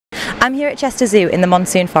I'm here at Chester Zoo in the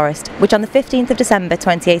Monsoon forest, which on the 15th of December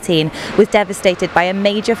 2018 was devastated by a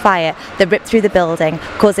major fire that ripped through the building,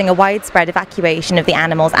 causing a widespread evacuation of the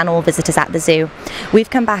animals and all visitors at the zoo. We've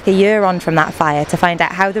come back a year on from that fire to find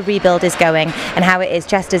out how the rebuild is going and how it is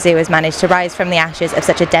Chester Zoo has managed to rise from the ashes of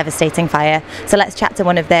such a devastating fire. So let's chat to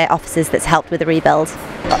one of their officers that's helped with the rebuild.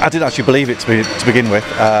 I didn't actually believe it to begin with.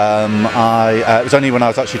 It was only when I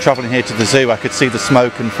was actually travelling here to the zoo I could see the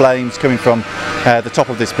smoke and flames coming from the top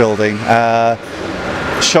of this building.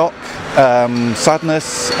 Shock,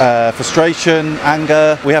 sadness, frustration,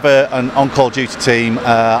 anger. We have an on-call duty team.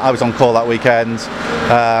 I was on call that weekend.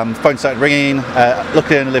 Phone started ringing.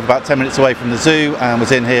 Luckily I only live about 10 minutes away from the zoo and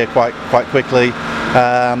was in here quite quickly.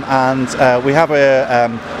 We have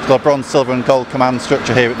a bronze, silver and gold command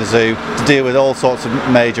structure here at the zoo to deal with all sorts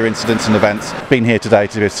of major incidents and events. Been here today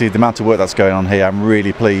to see the amount of work that's going on here. I'm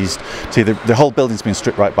really pleased to see the whole building's been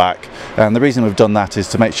stripped right back, and the reason we've done that is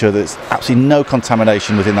to make sure that there's absolutely no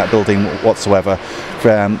contamination within that building whatsoever.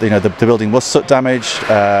 The building was soot damaged.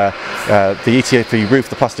 The ETFE roof,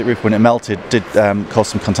 the plastic roof, when it melted did cause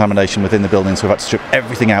some contamination within the building, so we've had to strip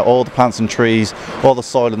everything out. All the plants and trees, all the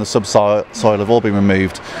soil and the subsoil have all been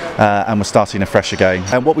removed, and we're starting afresh again.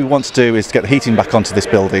 And what we want to do is to get the heating back onto this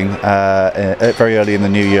building very early in the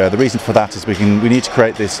new year. The reason for that is we need to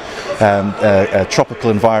create this tropical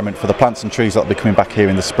environment for the plants and trees that will be coming back here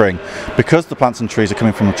in the spring. Because the plants and trees are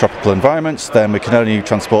coming from tropical environments, then we can only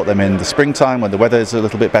transport them in the springtime when the weather is a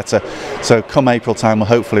little bit better. So come April time,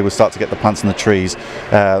 hopefully we'll start to get the plants and the trees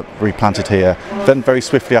replanted here. Then very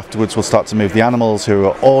swiftly afterwards we'll start to move the animals, who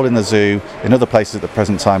are all in the zoo, in other places at the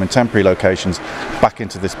present time, in temporary locations, back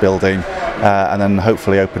into this building, and then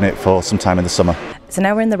hopefully open it for some time in the summer. So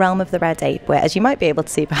now we're in the realm of the red ape, where, as you might be able to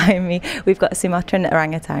see behind me, we've got a Sumatran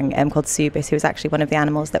orangutan called Subis, who was actually one of the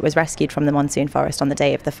animals that was rescued from the Monsoon forest on the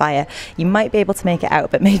day of the fire. You might be able to make it out,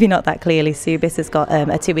 but maybe not that clearly. Subis has got a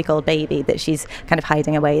 2-week-old baby that she's kind of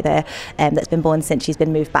hiding away there, that's been born since she's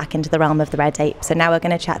been moved back into the realm of the red ape. So now we're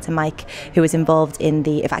going to chat to Mike, who was involved in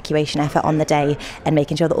the evacuation effort on the day and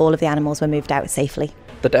making sure that all of the animals were moved out safely.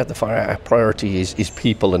 The day of the fire, our priority is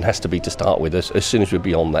people, and has to be to start with. As soon as we're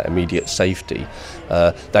beyond that immediate safety,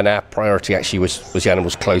 then our priority actually was the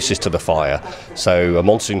animals closest to the fire. So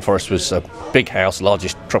Monsoon Forest was a big house,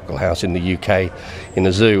 largest tropical house in the UK, in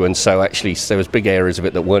the zoo, and so actually there was big areas of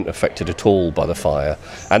it that weren't affected at all by the fire,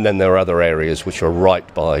 and then there are other areas which are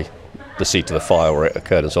right by the seat of the fire where it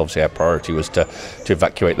occurred, and so obviously our priority was to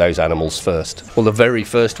evacuate those animals first. Well, the very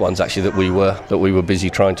first ones actually that we were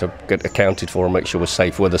busy trying to get accounted for and make sure were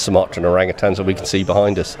safe were the Sumatran orangutans that we can see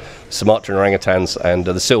behind us. Sumatran orangutans and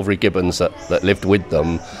the silvery gibbons that lived with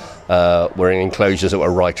them were in enclosures that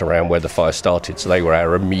were right around where the fire started, so they were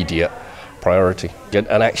our immediate priority.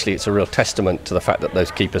 And actually it's a real testament to the fact that those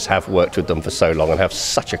keepers have worked with them for so long and have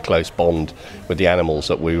such a close bond with the animals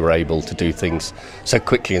that we were able to do things so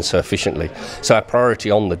quickly and so efficiently. So our priority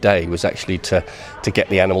on the day was actually to get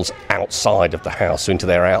the animals outside of the house, so into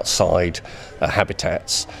their outside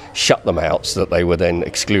habitats, shut them out so that they were then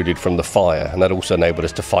excluded from the fire, and that also enabled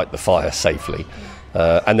us to fight the fire safely.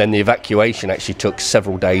 And then the evacuation actually took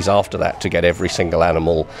several days after that to get every single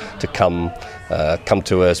animal to come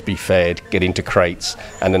to us, be fed, get into crates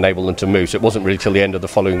and enable them to move. So it wasn't really till the end of the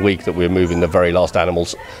following week that we were moving the very last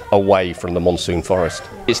animals away from the Monsoon forest.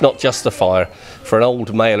 It's not just the fire. For an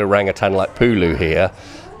old male orangutan like Pulu here,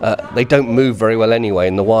 they don't move very well anyway.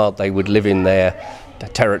 In the wild they would live in their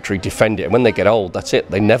territory, defend it, and when they get old, that's it,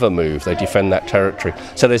 they never move, they defend that territory.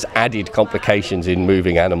 So there's added complications in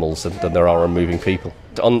moving animals than there are in moving people.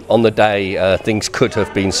 On the day, things could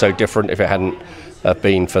have been so different if it hadn't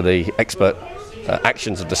been for the expert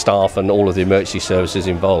actions of the staff and all of the emergency services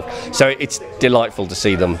involved. So it's delightful to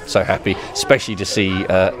see them so happy, especially to see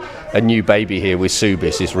a new baby here with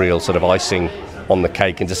Subis is real sort of icing on the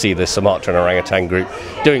cake, and to see the Sumatran orangutan group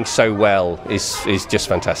doing so well is just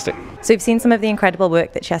fantastic. So we've seen some of the incredible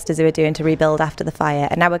work that Chester Zoo are doing to rebuild after the fire,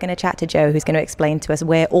 and now we're going to chat to Joe, who's going to explain to us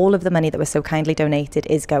where all of the money that was so kindly donated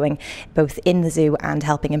is going, both in the zoo and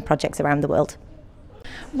helping in projects around the world.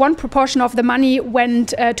 One proportion of the money went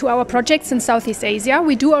to our projects in Southeast Asia.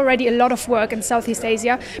 We do already a lot of work in Southeast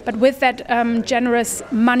Asia, but with that generous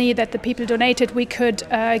money that the people donated, we could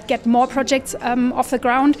get more projects off the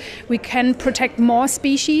ground. We can protect more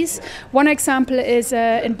species. One example is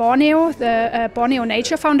in Borneo. The Borneo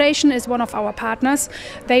Nature Foundation is one of our partners.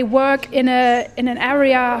 They work in an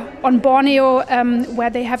area on Borneo where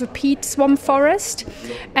they have a peat swamp forest,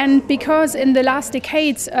 and because in the last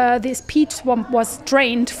decades this peat swamp was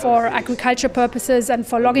drained designed for agriculture purposes and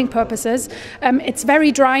for logging purposes. It's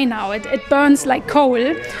very dry now. It burns like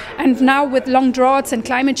coal, and now with long droughts and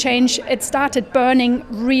climate change, it started burning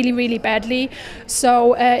really, really badly.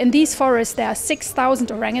 So in these forests there are 6,000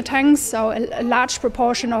 orangutans, so a large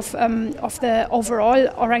proportion of the overall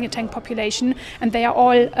orangutan population, and they are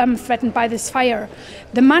all threatened by this fire.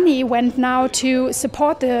 The money went now to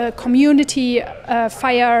support the community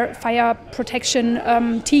fire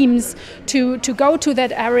protection teams to go to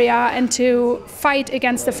that area and to fight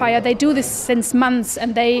against the fire. They do this since months,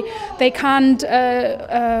 and they can't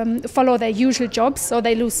follow their usual jobs, so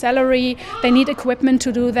they lose salary. They need equipment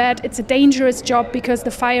to do that. It's a dangerous job because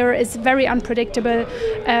the fire is very unpredictable.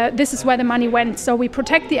 This is where the money went. So we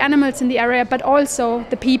protect the animals in the area, but also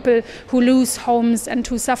the people who lose homes and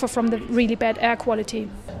who suffer from the really bad air quality.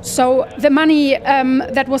 So the money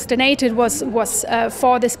that was donated was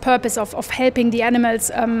for this purpose of helping the animals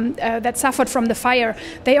that suffered from the fire.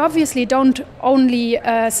 They obviously don't only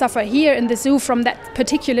suffer here in the zoo from that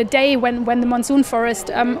particular day when the monsoon forest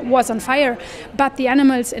was on fire, but the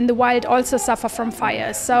animals in the wild also suffer from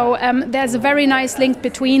fire. So there's a very nice link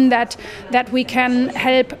between that we can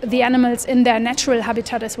help the animals in their natural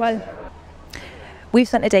habitat as well. We've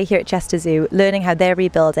spent a day here at Chester Zoo learning how they're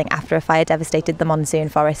rebuilding after a fire devastated the monsoon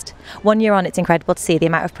forest. 1 year on, it's incredible to see the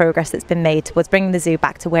amount of progress that's been made towards bringing the zoo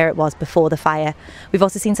back to where it was before the fire. We've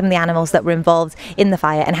also seen some of the animals that were involved in the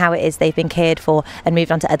fire and how it is they've been cared for and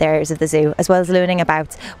moved on to other areas of the zoo, as well as learning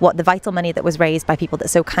about what the vital money that was raised by people that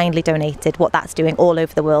so kindly donated, what that's doing all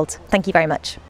over the world. Thank you very much.